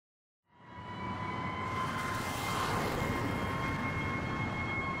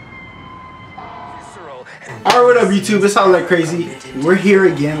Alright, what up YouTube? It's Holla Crazy. We're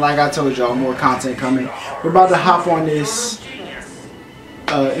here again, like I told y'all, more content coming. We're about to hop on this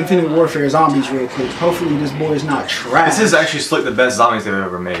Infinite Warfare zombies real quick. Hopefully this boy is not trash. This is actually slick the best zombies they've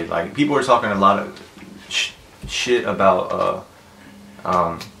ever made. Like, people are talking a lot of shit about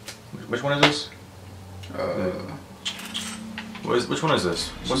which one is this? Which one is this?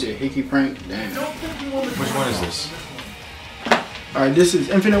 What's it? Hickey Prank? Damn. Which one is this? Alright, this is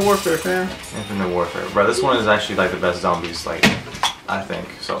Infinite Warfare, fam. Infinite Warfare. Bro, this one is actually like the best zombies, like, I think.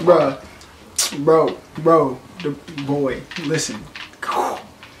 So Bro, the boy, listen.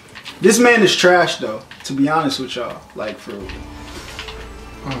 This man is trash though, to be honest with y'all. Like, for real.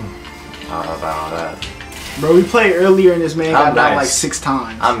 I don't know about all that. Bro, we played earlier and this man got down like 6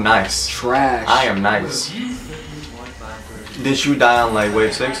 times. I'm nice. Trash. I am nice. Didn't you die on like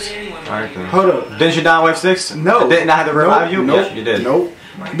wave 6? Alright then. Hold up. Didn't you die on wave 6? No. Didn't I have to revive you? Nope. Yes, you did. Nope.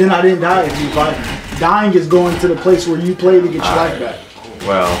 Then I didn't die if you revived me. Dying is going to the place where you play to get your life back.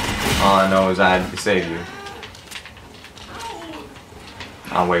 Well, all I know is I had to save you.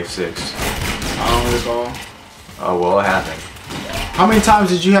 On wave 6. I don't recall. Oh, well, it happened. How many times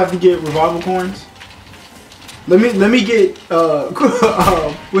did you have to get revival coins? Let me get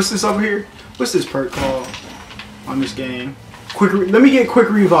what's this over here? What's this perk called on this game? Let me get quick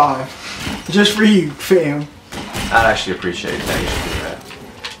revive, just for you, fam. I'd actually appreciate that. You should do that.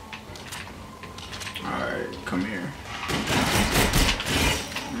 All right, come here.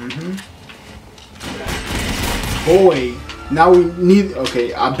 Boy, now we need.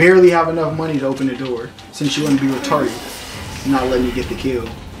 Okay, I barely have enough money to open the door since you want to be retarded, not letting me get the kill.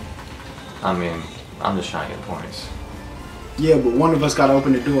 I mean, I'm just trying to get points. Yeah, but one of us got to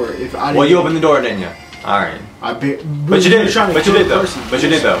open the door. If I didn't, well, you opened the door, didn't you? All right. But you did. But you did though. But you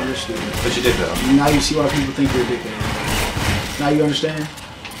did though. But you did though. Now you see why people think you're a dickhead. Now you understand?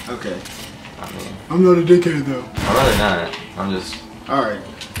 Okay. I mean, I'm not a dickhead though. I'm really not. I'm just. All right.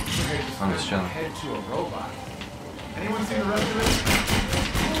 I'm just chilling.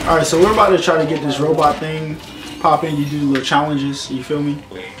 All right, so we're about to try to get this robot thing popping. You do little challenges. You feel me?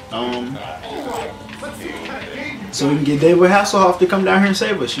 So we can get David Hasselhoff to come down here and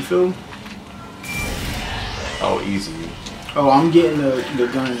save us. You feel me? Oh, easy. Oh, I'm getting the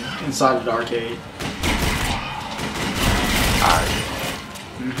gun inside of the arcade. Alright.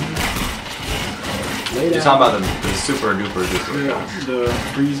 You're talking about the super duper duper. The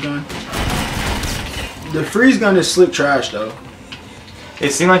freeze gun. The freeze gun is slick trash though.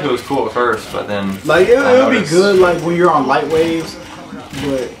 It seemed like it was cool at first, but then like it'll be good like when you're on light waves,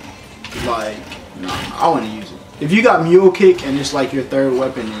 but like nah, I want to use it. If you got mule kick and it's like your third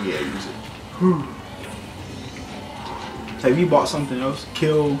weapon, then yeah, use it. Have you bought something else?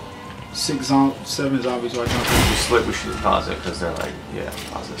 Kill 7 zombies right now. If you slip, we should pause it because they're like, yeah,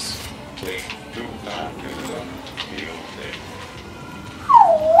 pause this.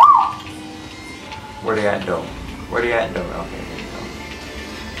 Where they at though? Where they at though? Okay, there you go.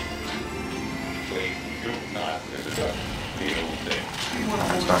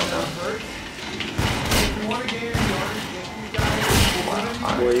 Alright, start it up.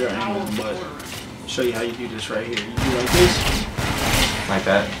 Boy, you're angling, but show you how you do this right here. You do like this. Like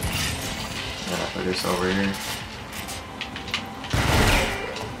that. Then I put this over here.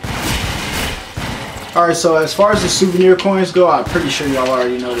 Alright, so as far as the souvenir coins go, I'm pretty sure y'all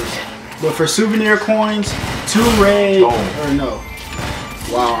already know this. But for souvenir coins, 2 red, or no.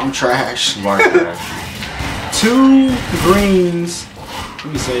 Wow, I'm trash. You are trash. 2 greens.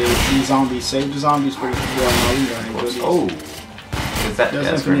 Let me save these zombies. Save the zombies for the Oh. Is that that's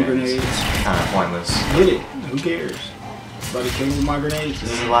infinite grenades. Kind of pointless. Get it. Who cares? About to kill me with my grenades.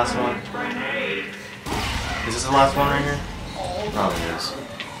 This is the last one. Is this the last one right here? Oh, it is.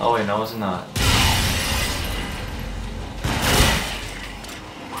 Oh wait, no, it's not.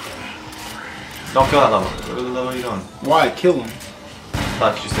 Don't kill that level. What level are you doing? Why? Kill him. I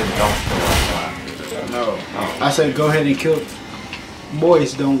thought you said don't kill that. No. Oh. I said go ahead and kill.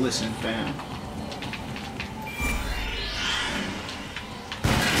 Boys don't listen, fam.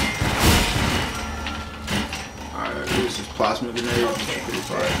 Alright, this is plasma grenade.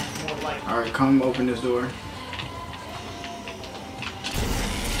 Alright, come open this door.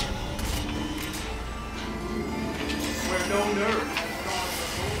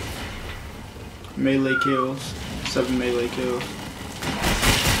 Melee kills. 7 melee kills.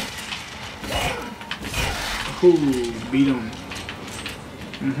 Ooh, beat him.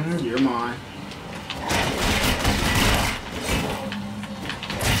 You're mine.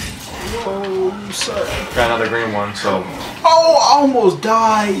 Oh, you suck. Got another green one, so. Oh, I almost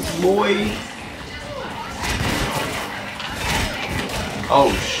died, boy.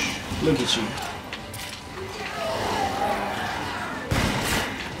 Oh, Look at you.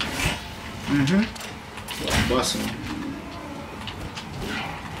 Bust him.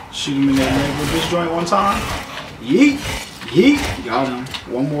 Shoot him in that leg with this joint one time. Yeet. Yeet. Got him.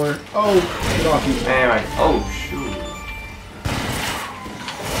 One more. Oh, get off me. Anyway. Oh, shoot.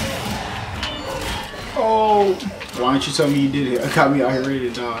 Oh. Why don't you tell me you did it? I got me out here ready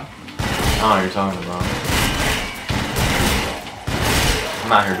to die. I don't know what you're talking about.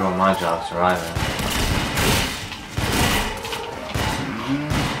 I'm out here doing my job, surviving.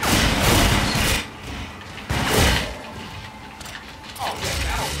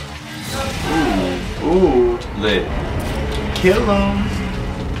 Ooh, lit. Kill him.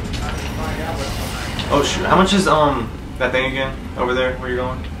 Oh shoot! How much is that thing again over there? Where you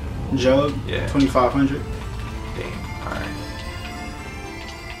going? Jug. Yeah. 2,500. Dang. All right.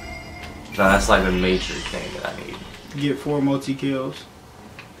 So that's like the major thing that I need. Get 4 multi kills.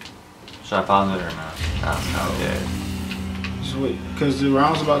 Should I pause it or not? I'm dead. Sweet. Because the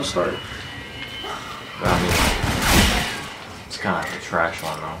round's about to start. But I mean, it's kind of a trash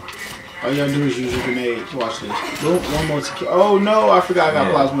one though. All you gotta do is use your grenades. Watch this. Boom, 1 multi kill. Oh no, I forgot I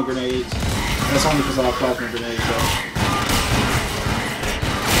got plasma grenades. That's only because I have plasma grenades though.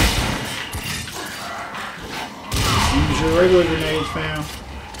 Use your regular grenades, fam.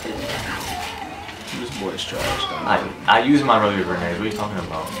 This boy's trash. I use my regular grenades. What are you talking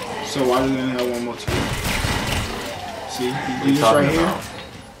about? So why do we only have 1 multi kill? See, you do this talking right here. about?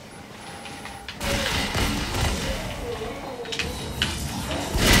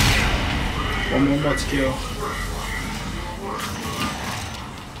 One more multi kill.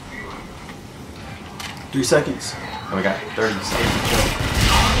 3 seconds. And we got 30 seconds.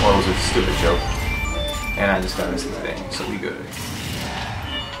 Well, it was a stupid joke. And I just got this thing, so we good.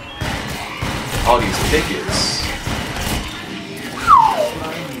 All these tickets.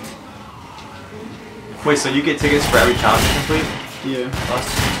 Wait, so you get tickets for every challenge you complete? Yeah. That's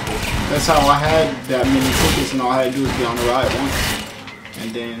cool. That's how I had that many tickets, and all I had to do was get on the ride once.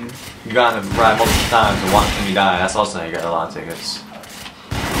 And then... You got on the ride multiple times and watch me die. That's also how you got a lot of tickets.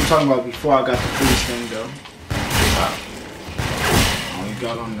 I'm talking about before I got the freeze thing, though. Wow. I only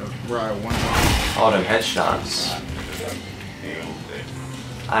got on the ride one time. All them headshots.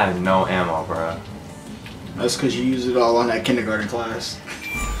 I have no ammo, bro. That's because you used it all on that kindergarten class.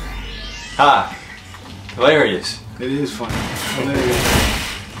 Ha! Hilarious. It is funny. Hilarious.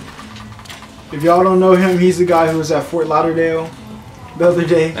 If y'all don't know him, he's the guy who was at Fort Lauderdale the other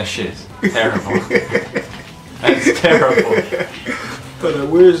day. That shit is terrible. That's terrible. But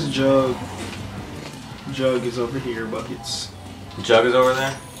where's Jug? Jug is over here, buckets. Jug is over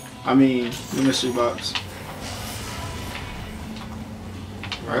there? I mean, the mystery box.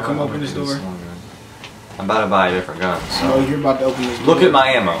 Alright, come open this door. I'm about to buy a different gun, so... No, you're about to open this door. Look at my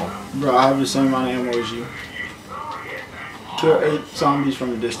ammo. Bro, I have the same amount of ammo as you. Kill 8 zombies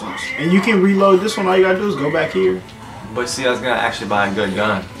from a distance. And you can reload this one, all you gotta do is go back here. But see, I was gonna actually buy a good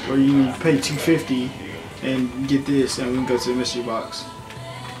gun. Or you can pay $250 and get this, and we can go to the mystery box.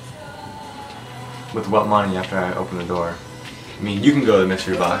 With what money after I open the door? I mean, you can go to the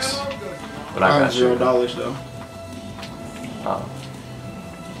mystery box. But I got $0 though. Oh.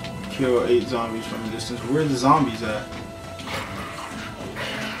 Kill 8 zombies from a distance. Where are the zombies at?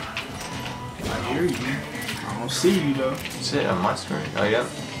 I hear you. I don't see you though. Is it on my screen? Oh, yeah.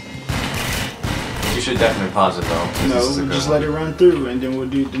 You should definitely pause it though. No, just let it run through, and then we'll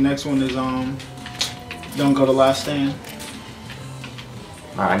do the next one is don't go to last stand.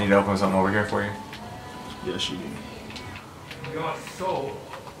 Alright, I need to open something over here for you. Yes, you do. Your soul.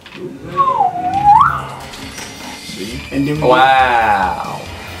 See? And then we Wow.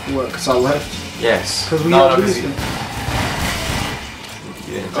 what? Cause I left. Yes. Cause we No, have no, this. you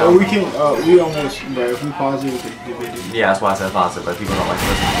didn't tell Oh, we me. can. We almost. Bro, if we pause it, we could do it. Yeah, that's why I said pause it, but people don't like to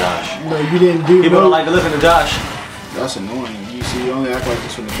listen to Josh. No, you didn't do. People no. don't like to listen to Josh. That's annoying. You see, you only act like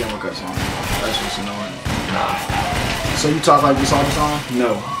this when the camera cuts on. That's just annoying. Nah. So you talk like this all the time?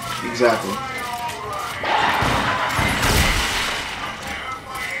 No. Exactly.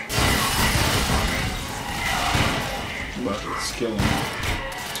 Buckets killing me.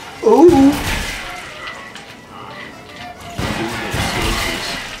 Ooh!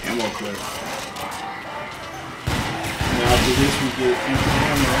 Ammo clip. Now after this we get infinite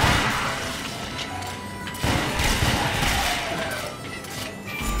ammo.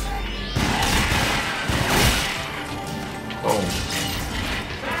 Boom.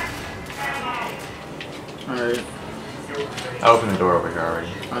 Alright. I opened the door over here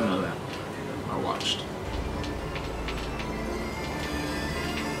already. I know that. I watched.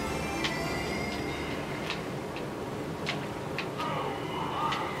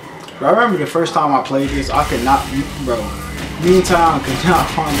 Bro, I remember the first time I played this, I could not, bro. Me and Tom could not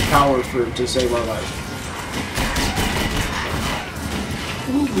find the power to save our life.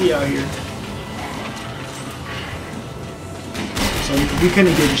 Ooh, we out here. So we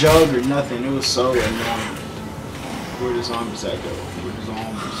couldn't get Jug or nothing. It was so annoying. Where the zombies at go? Where the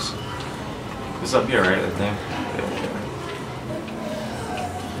zombies? It's up here, right? I think.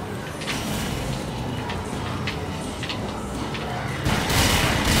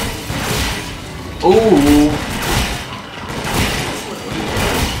 Ooh!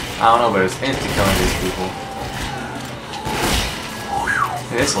 I don't know, but it's insta-killing these people.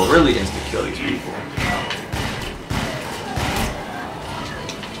 And this will really insta-kill these people.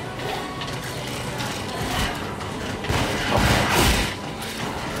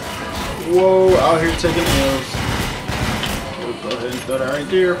 Whoa, out here taking L's. We'll go ahead and throw that right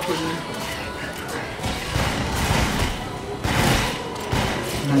there for you.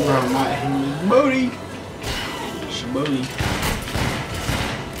 Remember, I'm not hitting his booty. It's your booty.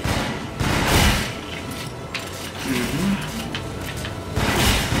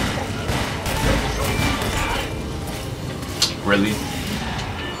 Really?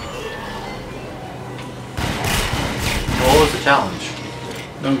 What was the challenge?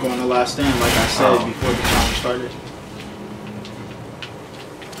 Don't go on the last stand like I said before the challenge started.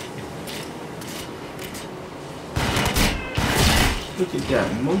 Look at that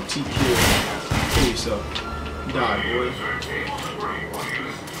multi-kill. Kill yourself. Die, boy.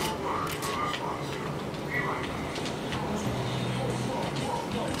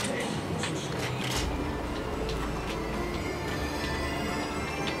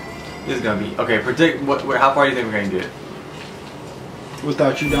 This is gonna be okay. Predict how far do you think we're gonna get?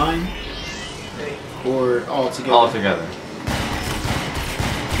 Without you dying? Or all together? All together.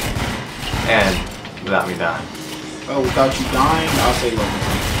 And without me dying. Oh, without you dying? I'll say level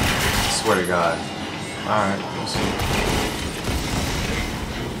 1. Swear to God. Alright, we'll see.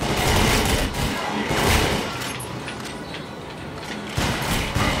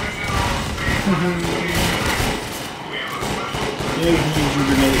 Yeah, you can use your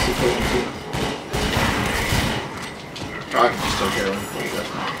grenades to kill them too. I can just take care of them for you, that's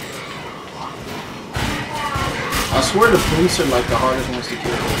fine. I swear the police are like the hardest ones to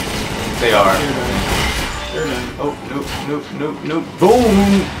kill. They are. They're done. Oh, nope, nope, nope, nope.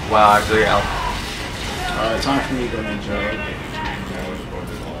 Boom! Wow, actually, out. Alright, time for me to go get Jug?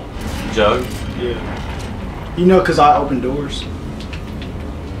 Jug. Yeah. You know, because I open doors.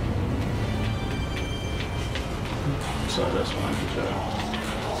 So that's why I need Jug.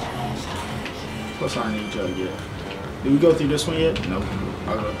 Plus I need Jug, yeah. Did we go through this one yet? Nope.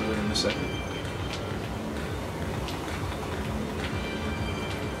 I'll go through it in a second.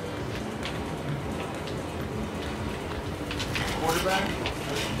 Quarterback?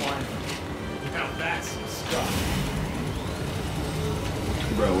 Now that's stuff.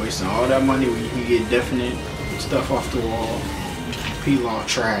 Bro, wasting all that money when you can get definite stuff off the wall. Peel-off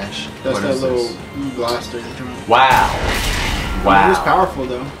trash. That's What that is little this? blaster. Wow. Wow. It's powerful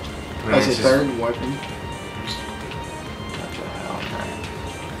though. I mean, That's it's a just- third weapon.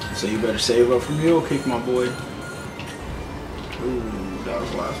 So you better save up for mule kick, my boy. Ooh, that was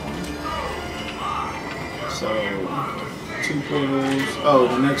the last one. So, 2 portals. Oh,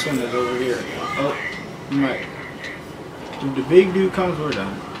 the next one is over here. Oh, you might. If the big dude comes, we're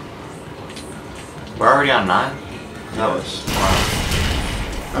done. We're already on 9? Yes.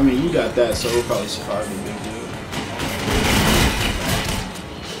 Wow. I mean, you got that, so we'll probably survive the big dude.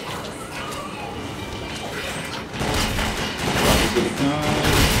 Probably get a gun.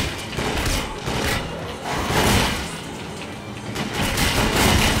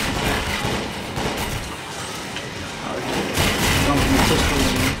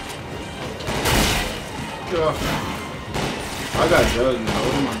 Get off now. I got Jug now.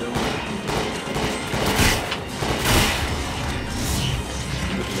 What am I doing?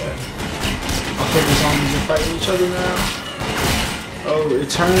 Look at that. Okay, the zombies are fighting each other now. Oh, it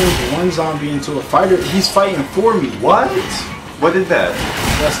turns one zombie into a fighter. He's fighting for me. What? What did that?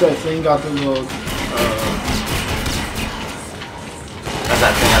 That's that thing. Got the little. That's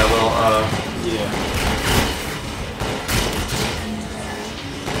that thing had a little, Yeah.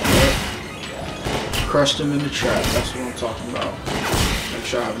 Crushed him in the trap. That's what I'm talking about. Make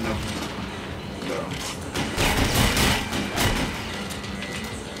sure I have enough. Bro.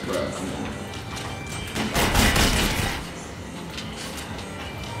 Bro, come on.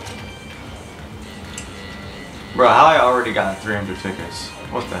 Bro, how I already got 300 tickets?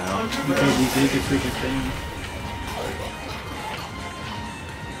 What the hell? Because we did the freaking thing.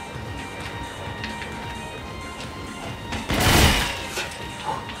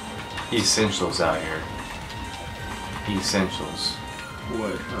 Essentials out here. essentials.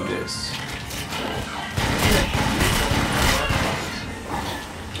 What? This.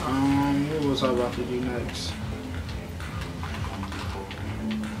 What was I about to do next?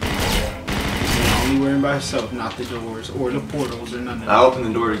 He's only worrying about himself, not the doors or the portals or none of that. I opened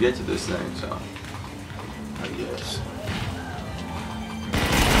the door to get to this thing, so. I guess.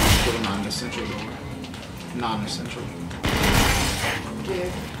 Put a non-essential door. Non-essential.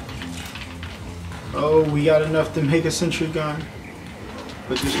 Oh, we got enough to make a sentry gun.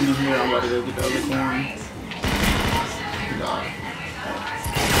 Put this one in here. I'm about to go get the other coin. Die.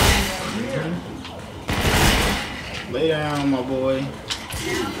 Lay down, my boy.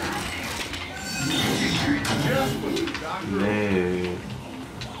 Yeah.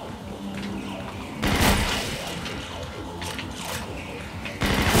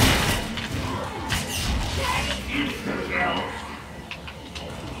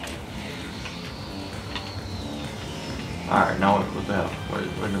 Alright, now what the hell?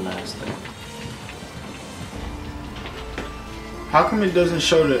 Where's the last thing? How come it doesn't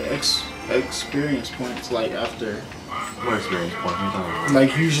show the experience points like after? What experience point? What are you talking about?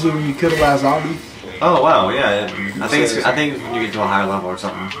 Like usually when you kill a last zombie. Oh wow, yeah. I think it's when you get to a higher level or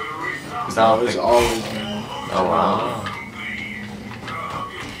something. Cause I don't It's think. always been. Oh wow.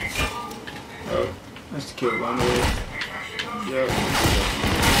 Oh, that's the kill on the way. Yep.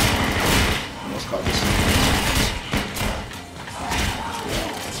 Almost caught this one.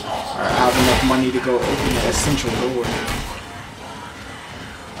 Alright, I have enough money to go open the essential door now.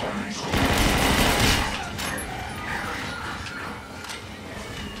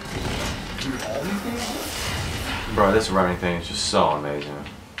 Bro, this running thing is just so amazing.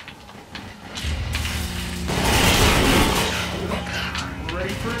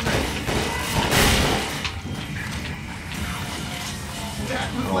 Ready for it?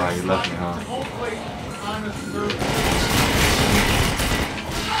 Oh wow, you left me, huh?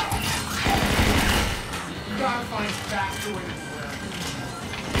 You gotta find faster ways to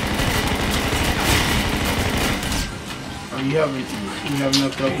Oh, you have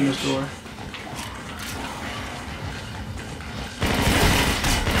enough to open this door?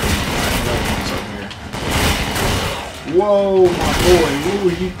 Whoa, my boy, what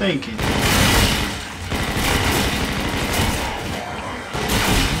were you thinking?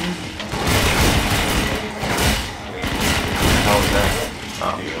 How was that?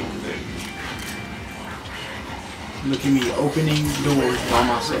 Oh. Look at me opening doors by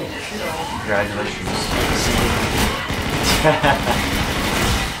myself. Congratulations.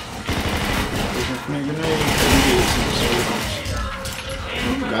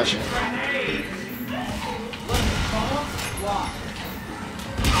 Gotcha.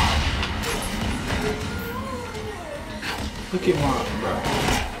 Look at my bro.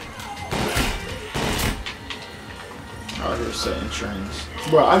 Out here setting trains.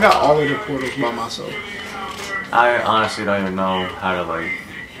 Bro, I got all of the portals by myself. I honestly don't even know how to like.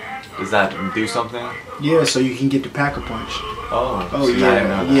 Does that do something? Yeah, so you can get the Pack-a-Punch. Oh. Oh see, I didn't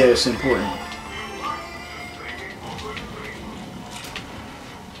know yeah, that. yeah, it's important.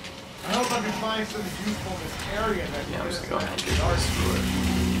 I hope I can find some useful in this area that Yeah, I'm just gonna go ahead and get this through it.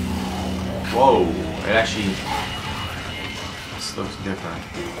 Whoa, it actually. This looks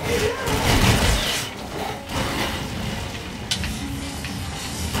different.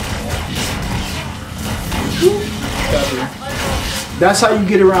 That's how you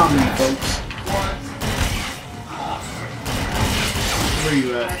get around me, folks. Where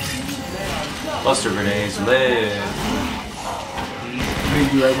you at? Buster grenades live.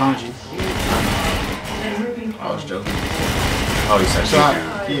 Big dude right behind you. I was joking. Oh, you said So you.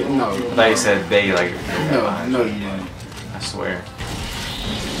 I, yeah, no. I thought you said they like. No, you didn't. I swear.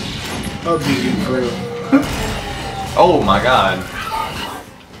 Oh, big dude, for real. Oh my god.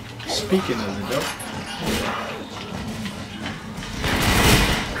 Speaking of the dope.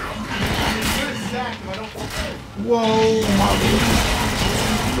 Whoa, my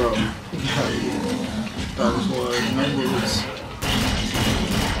bro. That was no bullets.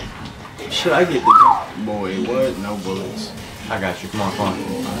 Should I get the boy? What? No bullets. I got you. Come on, come on.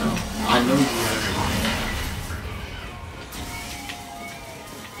 I know you have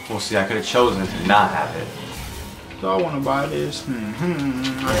Well, see, I could have chosen to not have it. it. Do I want to buy this?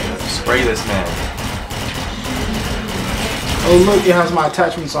 Spray this man. Oh look, it has my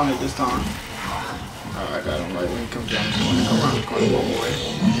attachments on it this time. I got him right when he comes down the corner. Come around the corner, my boy.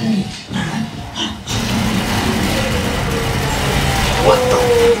 What the?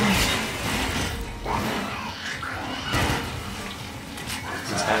 Is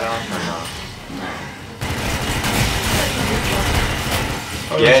his head off or not?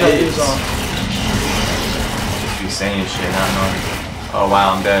 Oh, Yeah, the it is. off. Just be saying shit, not knowing. Oh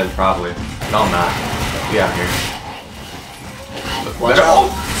wow, I'm dead, probably. No, I'm not. We out here. Watch out.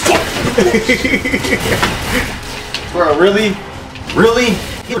 Bro, really? Really?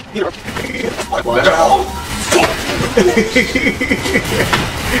 Watch out.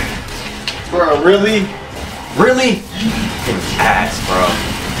 Bro, really? Really? Ass, bro.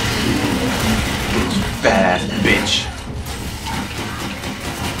 Fat ass bitch.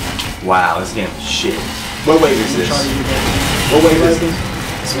 Wow, this game is shit. What wave is this? What wave is this?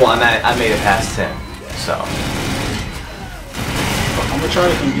 Well, I made it past 10, so. I'm gonna try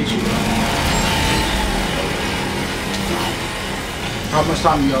to come get you. How much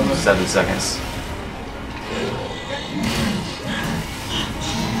time you got left? 7 seconds.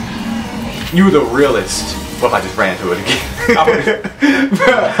 You were the realist. What if I just ran into it again?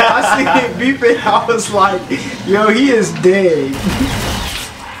 Bro, I seen it beeping. I was like, yo, he is dead.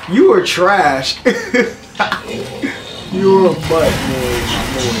 You were trash. You were a butt, boy.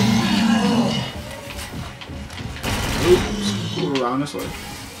 Oops. Ooh, around this way.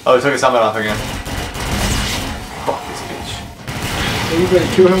 Oh, he took his helmet off again. Fuck this bitch. So you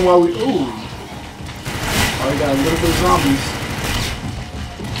better kill him while we. Ooh. Oh, we got a little bit of zombies.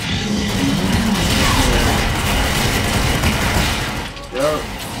 Yup.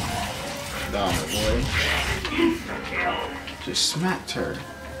 Damn it, boy. Just smacked her.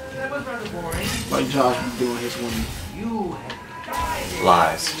 Like Josh was doing his one.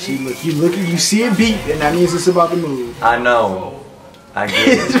 Lies. See, look, you see it beat, and that means it's about to move. I know. I get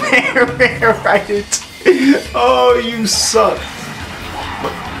it. Right. Oh, you suck.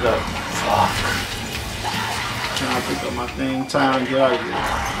 What the fuck? Can I pick up my thing? Tyon, get out of here.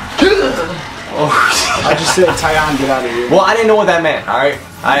 Oh, I just said, Tyon, get out of here. Well, I didn't know what that meant, alright?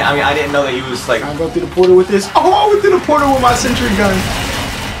 I mean, I didn't know that he was like... Can I go through the portal with this? Oh, I went through the portal with my sentry gun.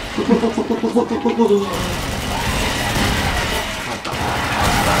 This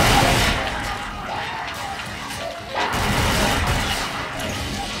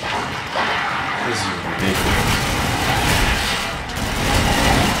is ridiculous.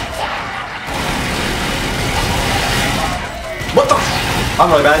 What the f- I'm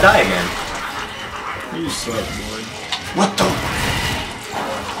really about to die again. You suck, boy. What the?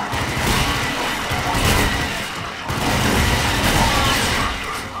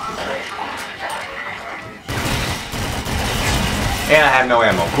 And I have no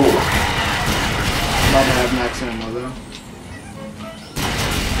ammo. Cool. I'm about to have max ammo, though.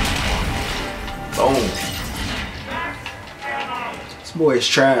 Boom. This boy is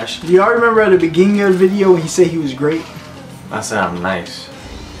trash. Do y'all remember at the beginning of the video when he said he was great? I said I'm nice.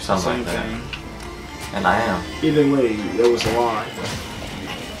 Something Same like that. thing. And I am. Either way, that was a lie.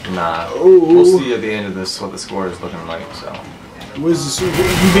 Nah. Ooh. We'll see at the end of this what the score is looking like, so.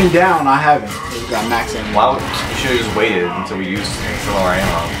 You've been down, I haven't. We've got max ammo. Why would we should have just waited until we used some of our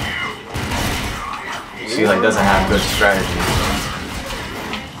ammo. See, like, doesn't have good strategy.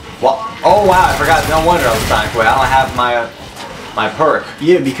 Well, oh wow, I forgot. No wonder I was trying to quit. I don't have my perk.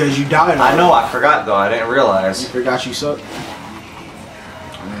 Yeah, because you died already. I know, I forgot though. I didn't You realize. forgot you suck? I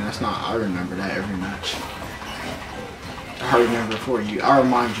mean, that's not, I remember that every match. I remember for you. I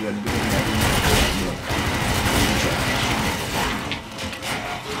remind you at the beginning of every match.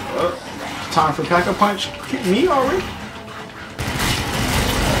 Time for pack a punch. Kick me already?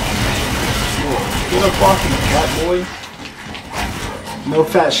 Get up off me, fat boy. No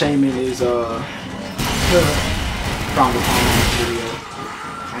fat shaming is frowned upon on this video,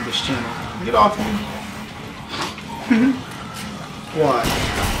 on this channel. Get off me. Why?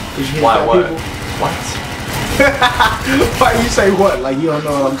 'Cause you hate Why fat what? people? What? Why you say what? Like you don't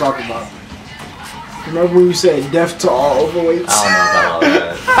know what I'm talking about. Remember when you said death to all overweights? I don't know about all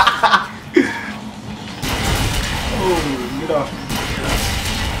that. Oh, get off me.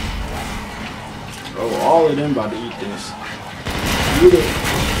 Oh, all of them about to eat this. Get it.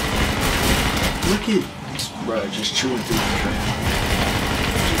 Look at, bro, just chewing through them.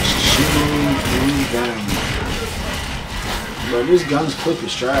 Just chewing through them. Bro, this gun's clip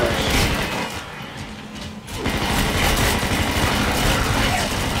is trash.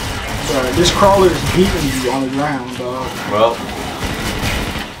 Bro, this crawler is beating you on the ground, dog. Well,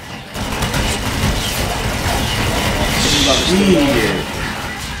 shit.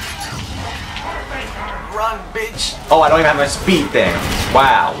 Run, bitch. Oh, I don't even have my speed thing.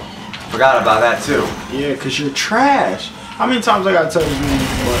 Wow. Forgot about that too. Yeah, cause you're trash. How many times I gotta tell this man?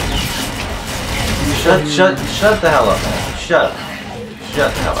 Shut the hell up, man. Shut up.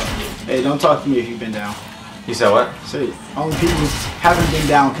 Shut the hell up. Hey, don't talk to me if you've been down. You said what? Say it. Only people who haven't been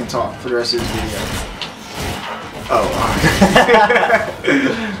down can talk for the rest of this video. Oh, alright.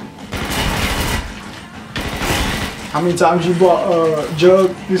 How many times you bought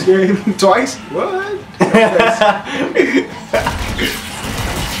Jug this game? Twice? What?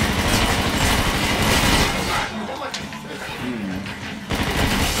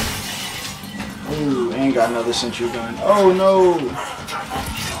 Ooh, ain't got another sentry gun. Oh no!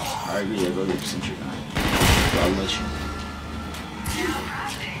 Alright, yeah, go get the sentry gun. I'll let you.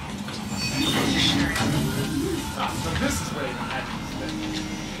 So this is where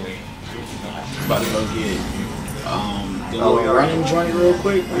About to go get the little running joint real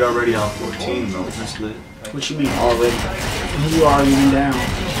quick. We already on 14 though. That's lit. What you mean already? You already been down.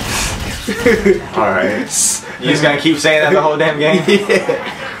 Alright. You just gonna keep saying that the whole damn game?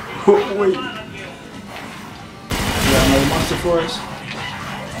 Yeah. Wait. You got another monster for us?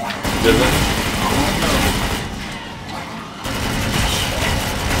 Does it?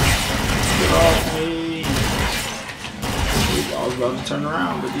 Get off me. I was about to turn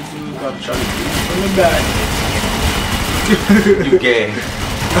around, but these dudes about to try to get from the back. You gay. I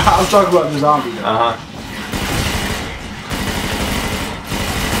was talking about the zombie though. Uh-huh.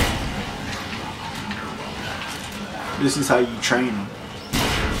 This is how you train them.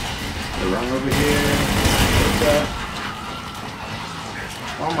 They run over here, like that.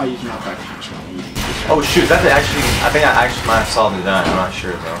 Why am I using my back control? Oh shoot, that's actually, I think I actually might have saw the gun, I'm not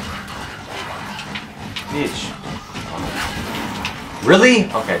sure though. Bitch.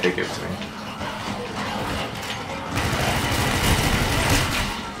 Really? Okay, they give it to me.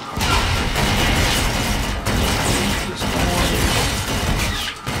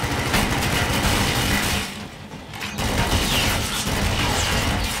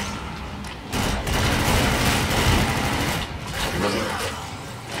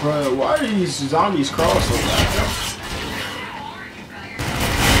 Bro, why do these zombies crawl so fast?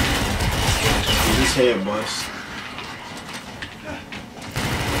 His head bust.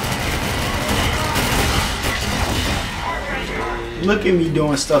 Look at me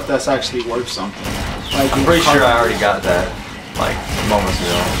doing stuff that's actually worth something. Like I'm pretty sure I already got that, like, moments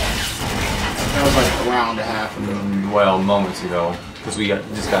ago. That was like a round and a half ago. Well, moments ago. Because we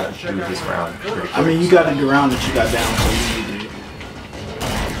just got to do this round pretty quick. I mean, you got the round that you got down, so you needed it.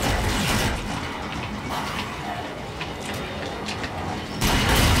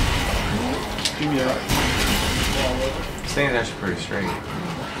 Give me that. This thing is actually pretty straight.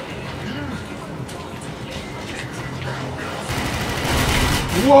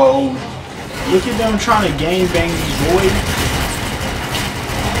 Whoa! Look at them trying to gangbang these boys.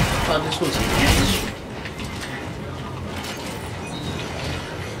 I thought this was a game.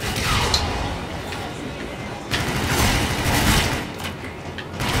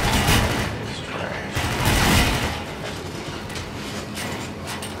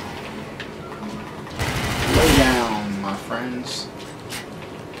 Lay down, my friends.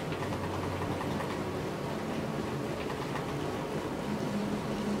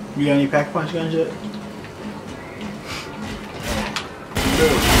 You got any pack punch guns yet?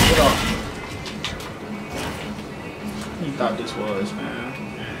 Dude, get off. You thought this was, man.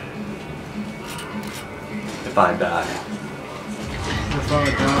 If I die. If I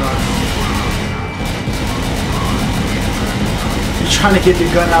die. You trying to get the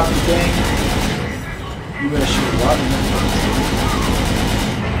gun out the thing? You better shoot a lot of them.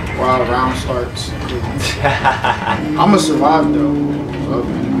 While the round starts. I'ma survive though.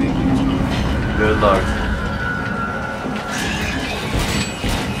 Good luck.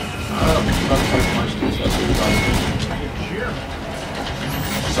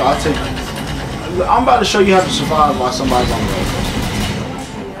 So I'll take. I'm about to show you how to survive while somebody's on the road.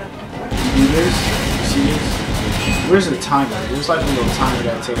 You do this. You see this? Where's the timer? There's like a little timer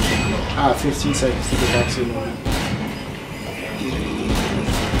that tells you. 15 seconds to get back to the movie.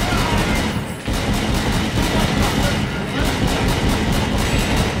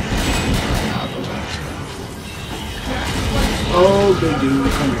 Oh, big dude,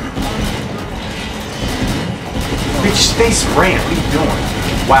 come here. Bitch, stay spraying. What are you doing?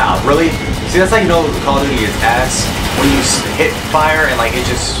 Wow, really? See, that's how you know Call of Duty is ass. When you hit fire and like it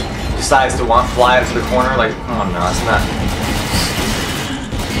just decides to fly into the corner. Like, oh no, it's not.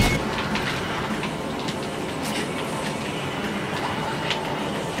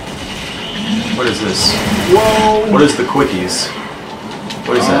 What is this? Whoa! What is the quickies?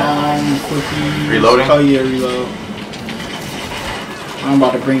 What is that? Quickies. Reloading? Oh yeah, reload. I'm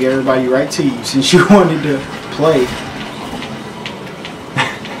about to bring everybody right to you since you wanted to play.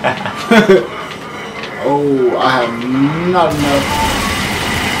 Oh, I have not enough.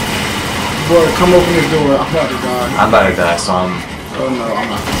 Boy, come open the door. I'm about to die. I'm about to die, so I'm... Oh no, I'm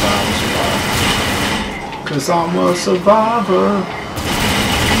not gonna die. I'm survive. Cause I'm a survivor.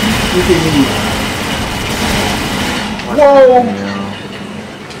 Look at me. Whoa!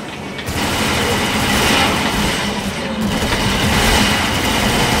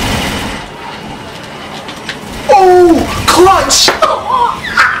 Oh! Clutch!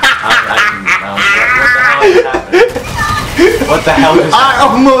 What the hell is I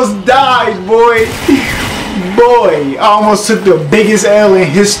almost died, boy. Boy, I almost took the biggest L in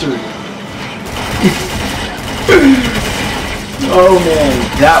history. Oh man,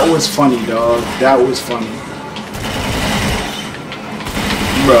 that was funny, dog. That was funny.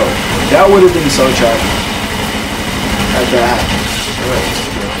 Bro, that would have been so tragic. At that.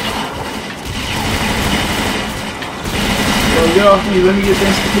 Bro, get off me. Let me get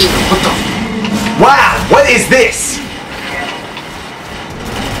this. What the? Wow, what is this?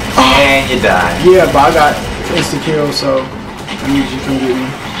 And you die. Yeah, but I got insta-kill, so I need you to come get me.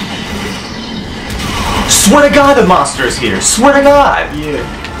 Swear to God the monster is here. Swear to God. Yeah.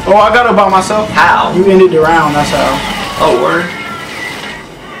 Oh, I got it by myself. How? You ended the round, that's how. Oh, word.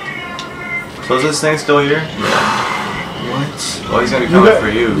 So is this thing still here? What? Well, he's gonna be coming for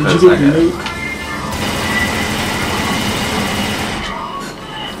you. Did you get the nuke?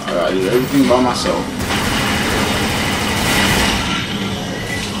 Alright, I did everything by myself.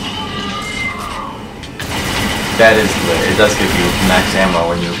 That is lit. It does give you max ammo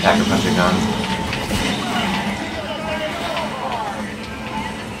when you pack a bunch of guns.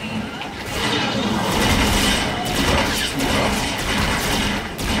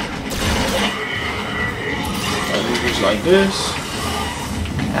 Just like this.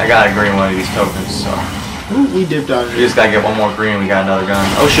 I got a green one of these tokens, so. Ooh, we dipped out of We here. just gotta get one more green, we got another gun.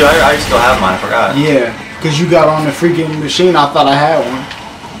 Oh shit, I still have mine, I forgot. Yeah, because you got on the freaking machine, I thought I had one.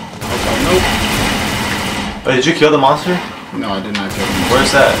 I was like, nope. But did you kill the monster? No, I did not kill him. Where's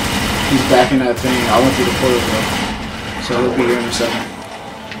that? He's back in that thing. I went through the portal though. So he'll be here in a second.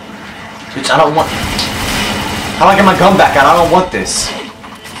 Bitch, I don't want... How do I get my gun back out? I don't want this.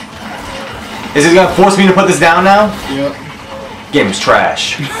 Is it gonna force me to put this down now? Yep. Game is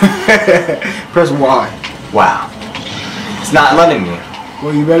trash. Press Y. Wow. It's not letting me.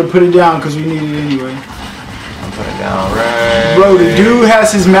 Well, you better put it down because we need it anyway. I'm putting it down right. Bro, the dude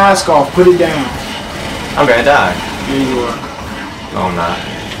has his mask off. Put it down. I'm gonna die. There you are. No, I'm not.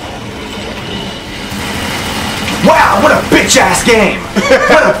 Wow, what a bitch ass game!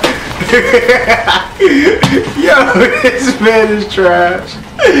 What a... Yo, this man is trash.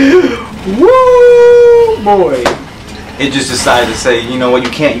 Woo, boy. It just decided to say, you know what, you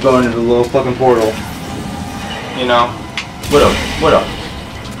can't go into the little fucking portal. You know? What a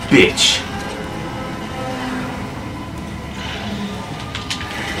bitch.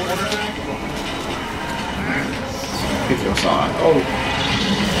 Pick your side. Oh.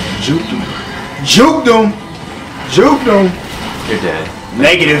 Juked him. Juked him. Juked him. You're dead.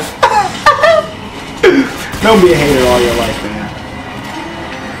 Negative. Don't be a hater all your life, man.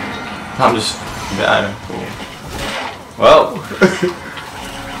 I'm just... I cool. Well.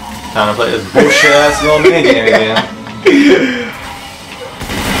 Time to play this bullshit ass little mini game again.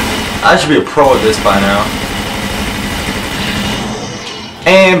 I should be a pro at this by now.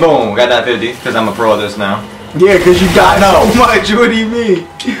 And boom, got that 50 because I'm a pro at this now. Yeah, because you got so much. What do you mean?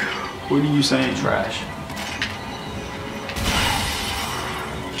 What are you saying? Trash.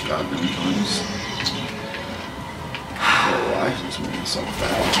 Got them guns. Oh, why is this man so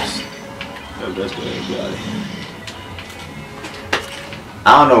fast? Yo, that's good. Get out of here. I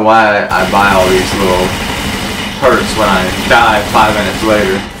don't know why I buy all these little perks when I die 5 minutes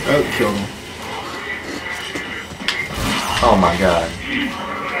later. Oh, kill him. Oh my god.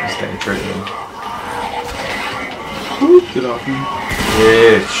 This thing tricked me. Ooh, get off me.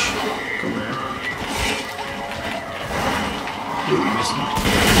 Bitch. Come here. Ooh, missed him.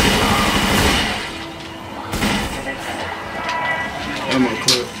 Ammo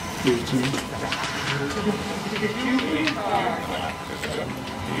clip. Give it to me.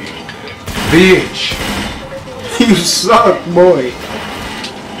 Bitch. You suck, boy.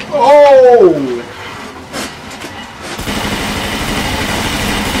 Oh!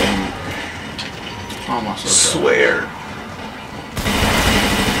 Damn it. Oh, my so Swear.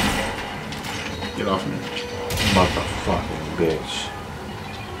 Get off me. Motherfucking bitch.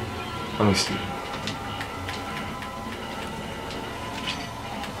 Let me see.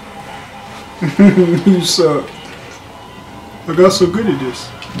 You suck. I got so good at this.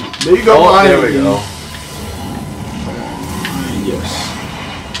 There you go. Oh, there we go. Yes.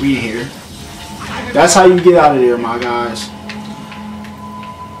 We in here. That's how you get out of there, my guys.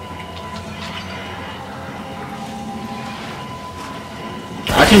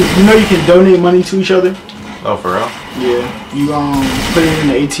 You know you can donate money to each other? Oh, for real? Yeah. You put it in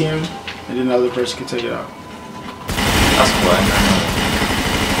the ATM and then the other person can take it out. That's what.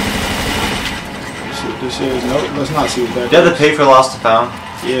 See what this is. Nope, let's not see what that Do you have to pay for Lost and Found?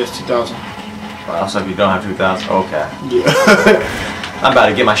 Yeah, it's 2,000. Wow, so if you don't have 2,000, okay. Yeah. I'm about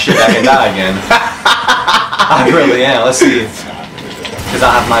to get my shit back and die again. I really am. Let's see. Because I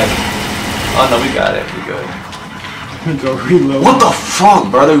have my... Oh no, we got it. We good. Go reload. What the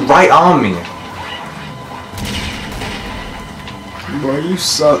fuck, brother? Right on me. Bro, you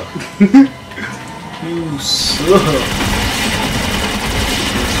suck. You suck.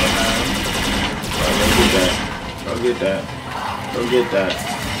 Go get that. Go get that.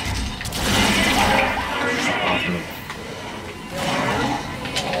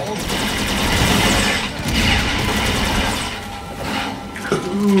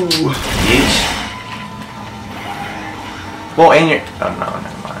 Ooh. Bitch. Well, and your... Oh, no,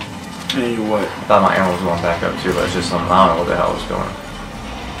 never mind. And you what? I thought my arrow was going back up too, but it's just something. I don't know what the hell was going.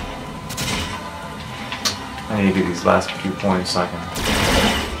 I need to get these last few points so I can...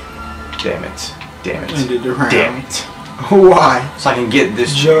 Damn it. Damn it. Ended the round. Damn it. Why? So I can get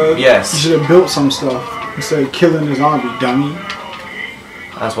this... Jug. Yes. You should have built some stuff instead of killing the zombie, dummy.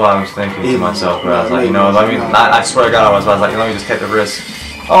 That's what I was thinking to myself, but I was Yeah, like, you know, maybe. let me... I swear to God, I was like, let me just take the risk.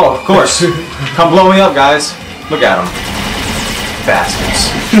 Oh, of course. Come blow me up, guys. Look at them.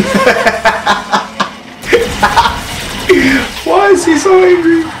 Bastards. Why is he so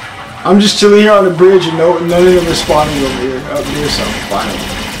angry? I'm just chilling here on the bridge and none of them are spawning over here. Up near something, finally.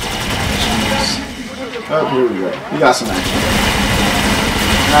 Jeez. Oh, here we go. We got some action.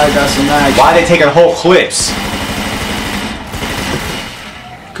 I got some action. Why are they taking whole clips?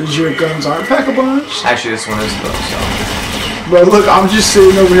 Because your guns aren't pack-a-punch. Actually, this one is though, so... Bro, look, I'm just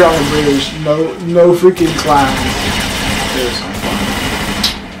sitting over here on the bridge. No freaking clowns. There's some fun.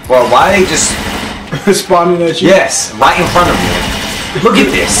 Well, why are they just... Spawning at you? Yes, right in front of me. Look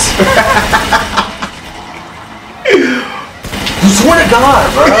at this. I swear to God,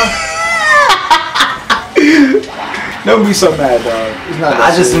 bro. Don't be so mad, dog. It's not that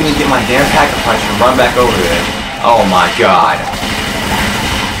I just need serious. to get my damn pack-a-punch and run back over there. Oh my God.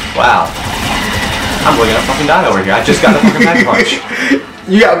 Wow. I'm really gonna fucking die over here. I just got the fucking pack-a-punch.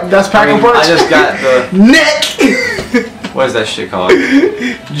 Yeah, that's pack-a-punch? I just got the... Neck! What is that shit called?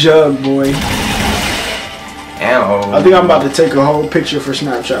 Jug, boy. Ammo. I think I'm about to take a whole picture for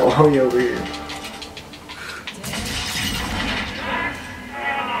Snapchat while we over here.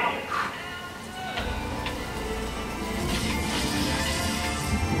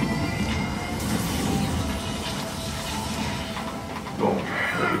 Boom.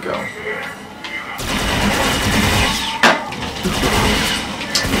 There we go.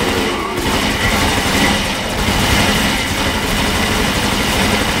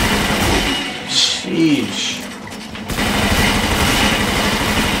 Sheesh.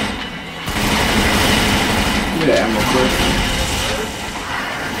 Look at that ammo clip.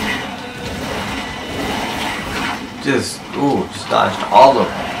 Just dodged all of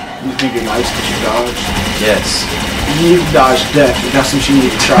them. You think you're nice because you dodged? Yes. You need to dodge death, and that's what you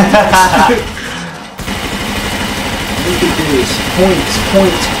need to try. Look at this. Points.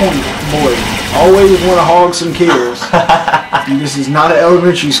 Boy, always want to hog some kills. This is not an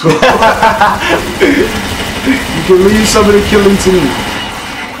elementary school. You can leave some of the killing to me.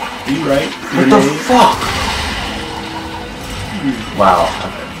 You right? What the fuck? Wow.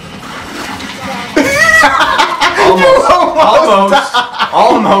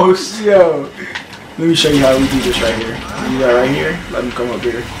 Almost. Yo. Let me show you how we do this right here. You got right here. Let me come up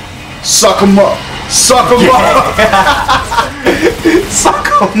here. Suck 'em up. Suck 'em up. Suck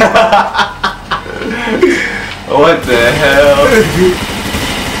 'em up. What the hell?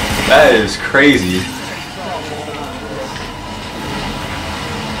 That is crazy.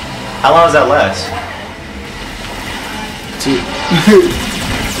 How long does that last?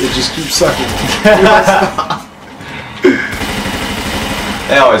 It just keeps sucking.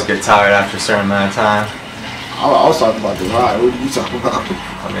 They always get tired after a certain amount of time. I was talking about the ride. What are you talking about?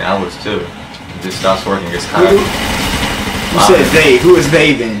 I mean, I was too. It just stops working, gets tired. You said they. Who is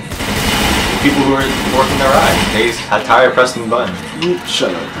they then? People who are working their ride. They are tired of pressing the button. You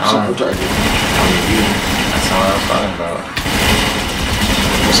shut up. I'm sorry. That's not what I was talking about.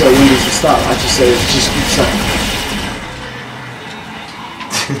 So when does it stop? I just said it just keeps sucking.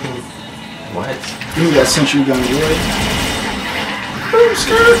 What? You need that century gun, boy.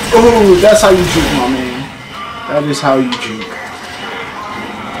 Oh, that's how you juke, my man. That is how you juke.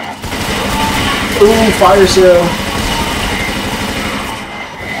 Ooh, fire sale.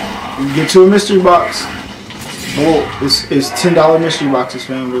 You get to a mystery box. Oh, it's $10 mystery boxes,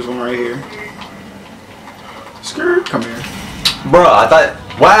 fam. There's one right here. Skirt, come here. Bruh, I thought...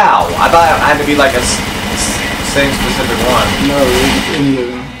 Wow! I thought I had to be like a same specific one. No, any of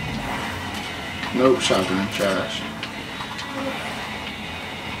them. Nope, shotgun, trash.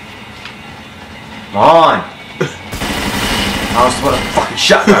 Come on. I was supposed to fucking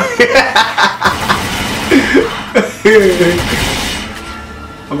shotgun.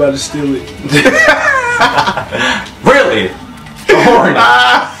 I'm about to steal it. Really? Horny.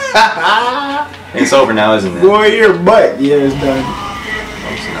 It's over now, isn't it? Boy, your butt. Yeah, it's done. No,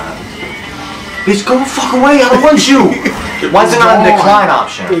 it's not. Bitch, go the fuck away. I don't want you. Why is there not a decline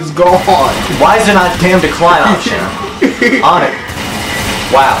option? It's gone. Why is there not a damn decline option? On it.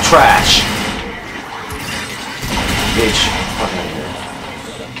 Wow, trash. Bitch. Fuck out of here.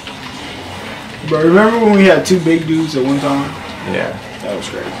 Bro, remember when we had 2 big dudes at one time? Yeah. That was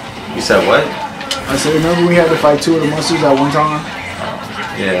crazy. You said what? I said, remember we had to fight 2 of the monsters at one time?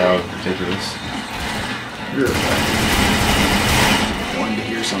 Yeah, that was ridiculous. You're a fact. Wanted to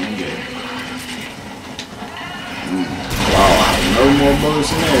hear something good. Wow, no more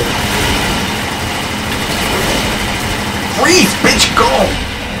bullets in there. Freeze, bitch, go!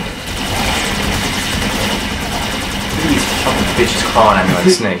 These fucking bitches crawling at me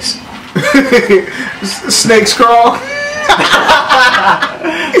like snakes. Snakes crawl?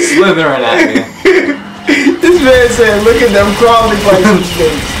 Slithering at me. This man said, look at them crawling like some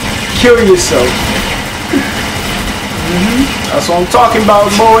snakes. Kill yourself. That's what I'm talking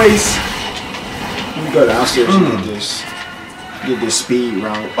about, boys. Let me go downstairs and get this speed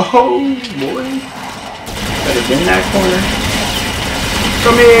round. Oh, boy. Better bend that corner.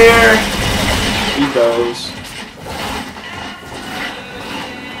 Come here. He goes.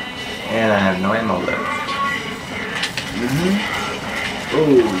 And I have no ammo left.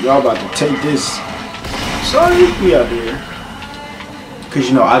 Oh, y'all about to take this. Sorry, we out here. Cause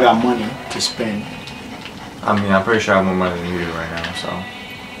you know I got money to spend. I mean, I'm pretty sure I have more money than you do right now, so.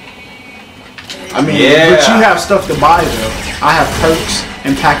 I mean, but you have stuff to buy though. I have perks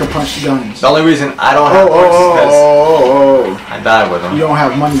and pack-a-punch guns. The only reason I don't have perks is because I died with them. You don't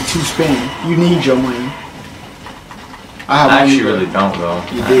have money to spend. You need your money. I actually really don't though.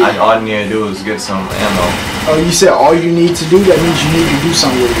 All I need to do is get some ammo. Oh, you said all you need to do? That means you need to do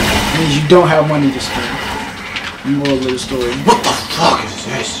something with it. It means you don't have money to spend. Moral of the story. What the fuck is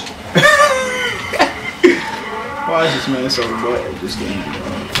this? Why is this man so butt at this game, bro?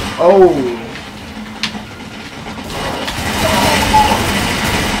 Oh.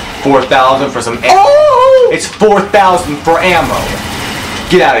 4,000 for some ammo. Oh! It's 4,000 for ammo.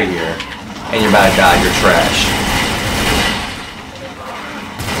 Get out of here. And you're about to die. You're trash.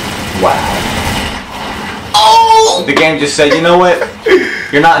 Wow. Oh! The game just said, you know what?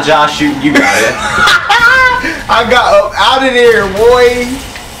 You're not Josh. You got it. I got up out of there, boy.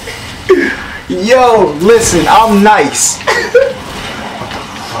 Yo, listen, I'm nice.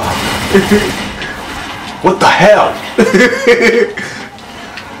 What the hell?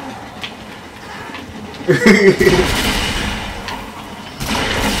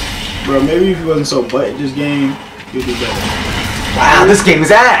 Bro, maybe if you wasn't so butt at this game, you'd do better. Wow, this game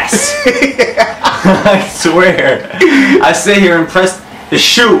is ass. I swear. I sit here and press the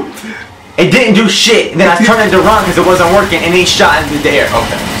shoot. It didn't do shit. And then I turned it to run because it wasn't working and he shot into the air.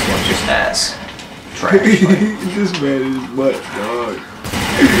 Okay, this game's just ass. Trash. This man is butt, dog.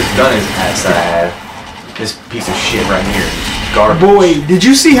 This gun is ass that I have. This piece of shit right here is garbage. Boy, did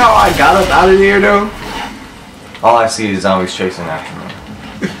you see how I got up out of there though? All I see is zombies chasing after me.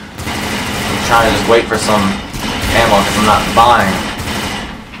 I'm trying to just wait for some ammo because I'm not buying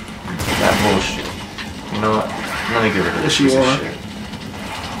that bullshit. You know what? Let me get rid of this piece of shit.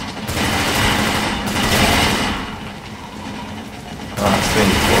 I'm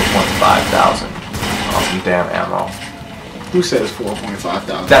spending 4,500 on some damn ammo. Who says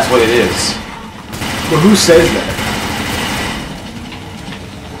 4,500? That's what it is. But who says that?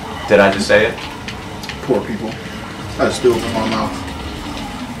 Did I just say it? Poor people. I just threw it in my mouth.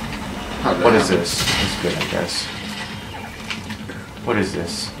 What is this? It's good, I guess. What is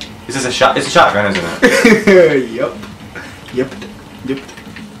this? Is this a shot? It's a shotgun, isn't it? Yep.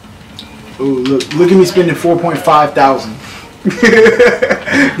 Oh, look at me spending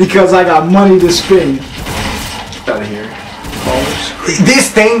 4,500 because I got money to spend. Get out of here.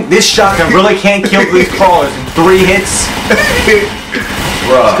 This shotgun really can't kill these crawlers in 3 hits?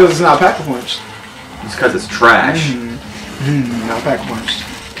 Bruh. It's because it's not pack-a-punch. It's because it's trash. Not pack-a-punch.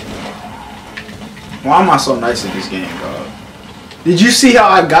 Why am I so nice at this game, dog? Did you see how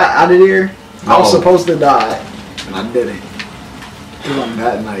I got out of there? No. I was supposed to die, and I didn't. Because I'm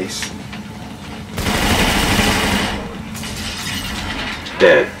that nice.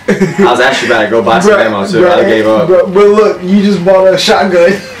 Dead. I was actually about to go buy some ammo too. I gave up. But look, you just bought a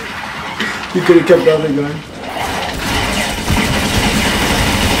shotgun. You could have kept the other gun.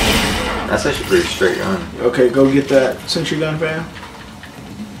 That's actually pretty straight run. Okay, go get that sentry gun, fam.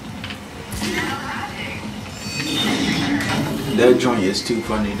 That joint is too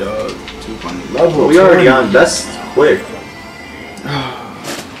funny, dog. Too funny. Level. We already on. That's quick.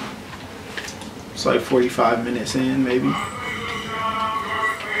 It's like 45 minutes in, maybe.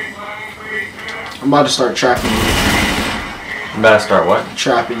 I'm about to start trapping you. I'm about to start what?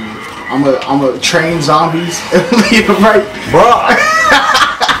 Trapping you. I'm a train zombies and leave them right. Bruh!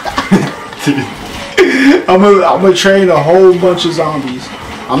 I'm gonna train a whole bunch of zombies.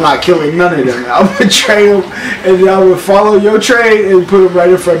 I'm not killing none of them. I'm gonna train them and then I'm gonna follow your train and put them right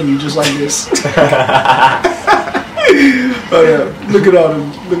in front of you, just like this. Oh yeah, look at all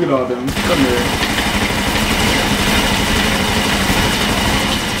them. Look at all them. Come here.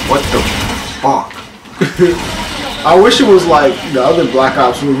 What the fuck? I wish it was like the other Black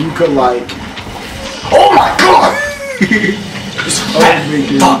Ops where you could like. Oh my god!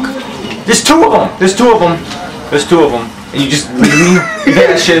 Fuck! There's two of them! There's two of them! There's two of them. And you just leave me? You think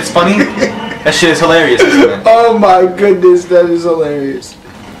that shit is funny? That shit is hilarious, isn't it? Oh my goodness, that is hilarious.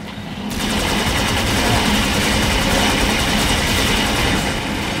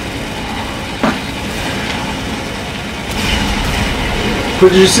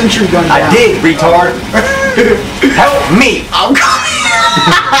 Put your sentry gun down. I did, retard! Help me! I'm coming!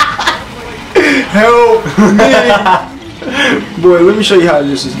 Help me! Boy, let me show you how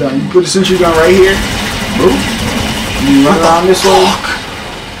this is done. You put the sentry gun right here. Boop. You run around this way.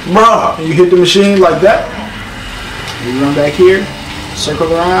 Bruh! And you hit the machine like that. You run back here.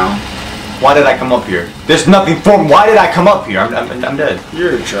 Circle around. Why did I come up here? There's nothing for me. Why did I come up here? I'm dead.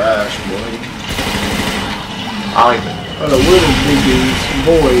 You're trash, boy. I don't even... Oh, what a big dudes.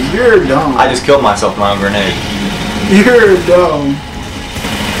 Boy, you're dumb. I just killed myself with my own grenade. You're dumb.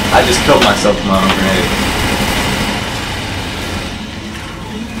 I just killed myself with my own grenade.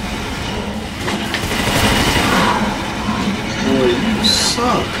 Boy, you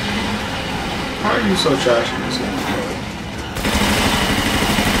suck. Why are you so trash in this game, boy?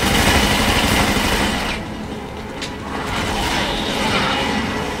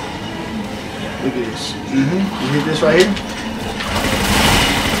 Look at this. You hit this right here?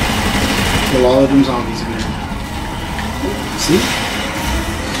 Kill all of them zombies in there. See?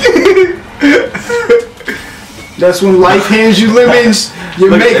 That's when life hands you lemons, you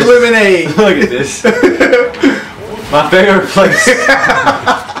Look at make this. lemonade. Look at this. My favorite place.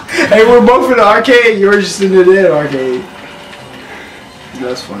 Hey, we're both in the arcade, you're just in the dead arcade.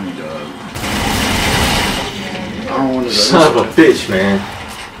 That's funny, dog. I don't want to go. Son of a bitch, man.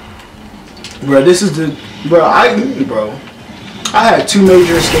 Bro, this is the... Bro, I had two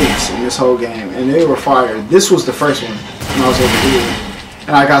major escapes in this whole game, and they were fire. This was the first one, when I was over here.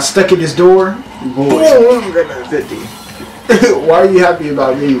 And I got stuck at this door. Boy. I'm gonna 50. Why are you happy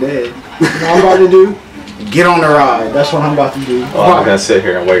about being dead? You know what I'm about to do? Get on the ride. That's what I'm about to do. Oh, I'm gonna sit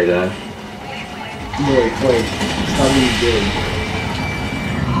here and wait then. Wait. Stop being dead.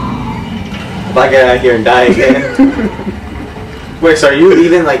 If I get out of here and die again. Wait, so are you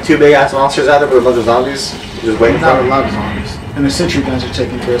leaving like two big ass monsters out there with a bunch of zombies? Just waiting for Not a them? lot of zombies. And the sentry guns are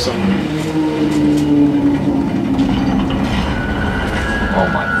taking care of something. Oh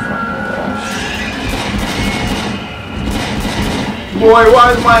my fucking gosh. Boy,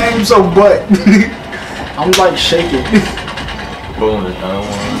 why is my aim so butt? I'm like shaking. Boom, there's another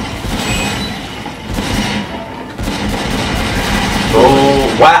one.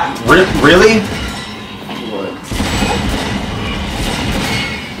 Oh, wow. Really? What?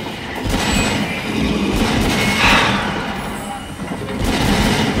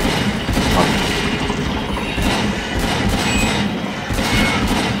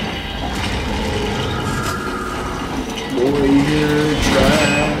 Boy, you're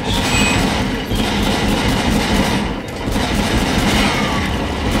trash.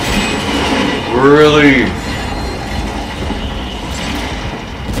 Really?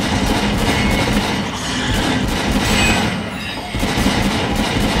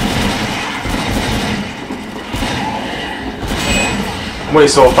 Wait,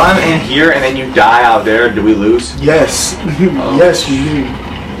 so if I'm in here and then you die out there, do we lose? Yes. Oh. Yes, you do.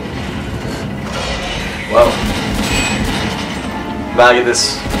 Well, I'm about to get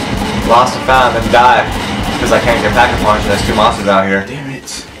this lost and found and then die because I can't get pack a punch and there's two monsters out here. Damn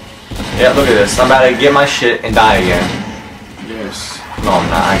it. Yeah, look at this. I'm about to get my shit and die again. Yes. No, I'm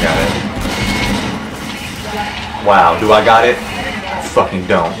not. I got it. Wow, do I got it? I fucking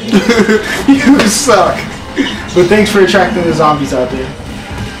don't. You suck. But thanks for attracting the zombies out there.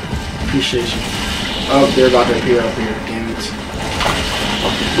 Appreciate you. Oh, they're about to appear up here. Damn it.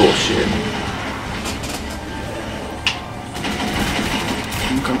 Fucking bullshit.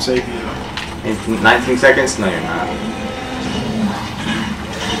 I'm gonna come save you though. In 19 seconds? No, you're not.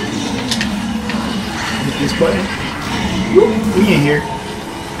 Hit this button. Whoop, we in here.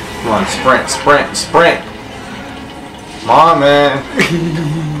 Come on, sprint, sprint, sprint. Come on, man.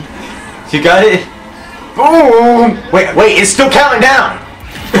 You got it? Boom! Wait, it's still counting down.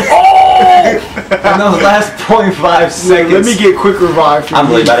 Oh! In those last 0.5 seconds. Let me get quick revive for I'm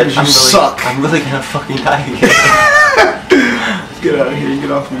really bad at you suck. I'm really gonna fucking die again. Get out of here,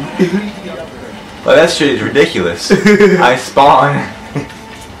 get off me. Well, that shit is ridiculous. I spawn.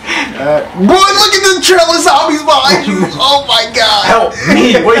 Boy, look at the trail of zombies behind you. Oh my god. Help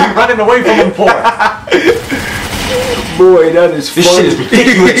me! What are you running away from him for? Boy, that is This shit is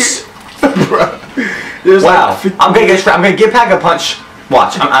ridiculous. Bro. Wow. Like I'm gonna get pack a punch.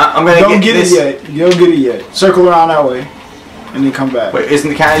 Watch. I'm gonna don't get this. It yet. You don't get it yet. Circle around that way. And then come back. Wait,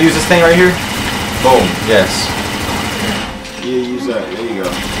 can I use this thing right here? Boom. Yes. Yeah, use that. There you go.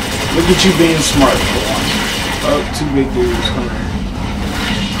 Look at you being smart for once. Oh, two big dudes coming.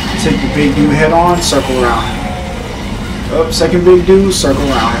 Take the big dude head on, circle around him. Up, second big dude, circle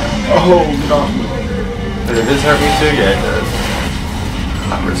around him. Oh, get off me. Does this hurt me too? Yeah, it does.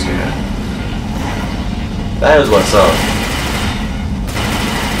 I'm risking it. That is what's up.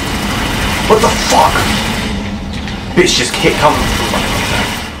 What the fuck? Bitch just kept coming from behind.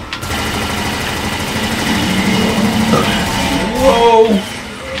 Whoa!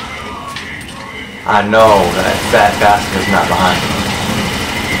 I know that fat bastard's not behind me.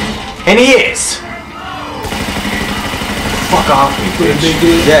 And he is! Fuck off me, bitch.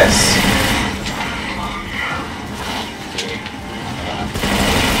 Yes.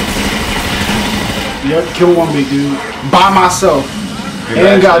 Yep, kill one big dude. By myself.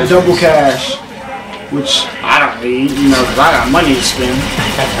 And got double cash. Which I don't need, you know, because I got money to spend.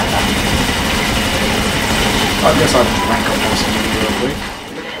 I guess I'll just rank up on something real quick.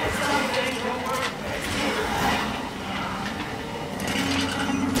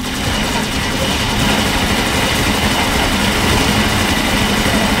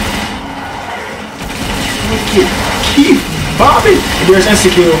 Keep bobbing. There's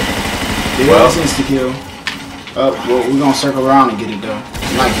insta kill. There's insta kill. Well, we're gonna circle around and get it though.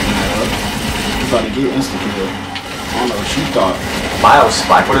 I'm not getting that up. We're about to get insta kill. I don't know what you thought.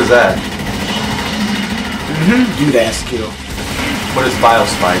 Biospike, what is that? Do the insta kill. What is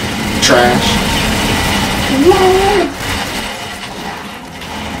Biospike? Trash. Whoa.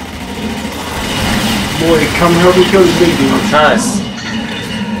 Boy, come help me kill this big dude. I'm trying to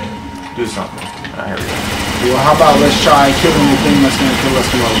do something. Alright, here we go. Well, how about let's try killing the thing that's gonna kill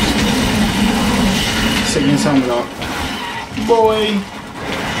us the most. Taking his helmet off. Boy.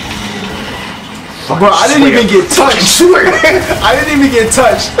 Bro, I didn't even get touched. I didn't even get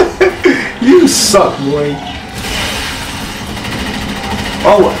touched. You suck, boy.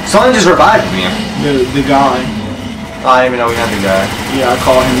 Oh, someone just revived me. The guy. I didn't even know we had the guy. Yeah, I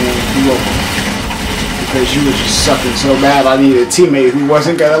called him in. He woke up. Because you were just sucking so bad, I needed a teammate who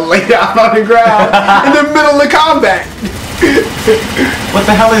wasn't gonna lay down on the ground in the middle of combat. What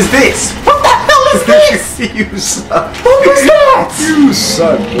the hell is this? What the hell is this? You suck. What was that? You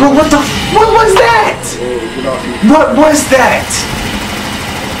suck. But what was that? Whoa, get off me. What was that?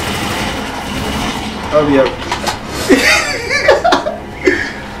 Oh, yeah.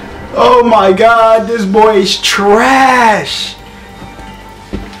 Oh my god, this boy is trash.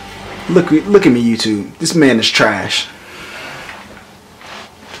 Look at me, YouTube. This man is trash.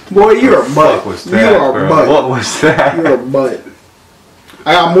 Boy, you're a butt. You are a butt. What was that? You're a butt.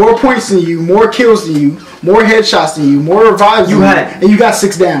 I got more points than you, more kills than you, more headshots than you, more revives than you, and you got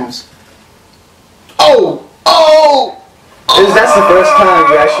 6 downs. Oh! That's the first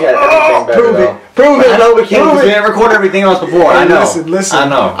time you actually had everything better. Prove it. I know we can't because we didn't record everything else before. I know. Listen. I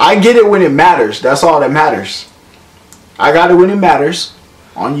know. I get it when it matters. That's all that matters. I got it when it matters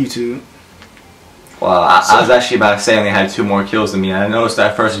on YouTube. Well, I was actually about to say I only had 2 more kills than me. I noticed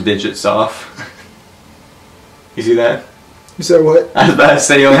that first digit's off. You see that? You said what? I was about to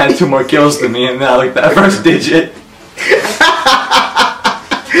say you only had 2 more kills than me, and now like that first digit.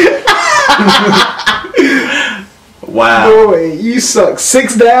 Wow. Boy, you suck.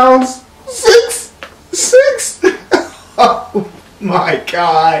 6 downs? 6? Oh my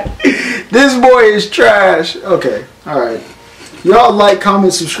god. This boy is trash. Okay, alright. Y'all like,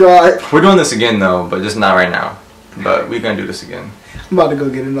 comment, subscribe. We're doing this again though, but just not right now. But we're gonna do this again. I'm about to go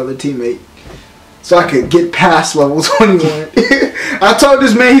get another teammate. So I could get past level 21. I told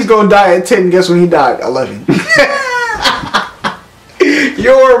this man he's gonna die at 10. Guess when he died? 11.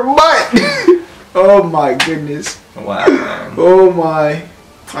 Your butt. Oh my goodness. Wow, man. Oh my.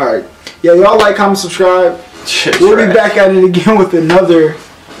 Alright. Yeah, y'all like, comment, subscribe. Shit, We'll be back at it again with another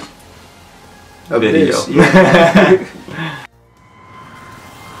of video. this. Yeah.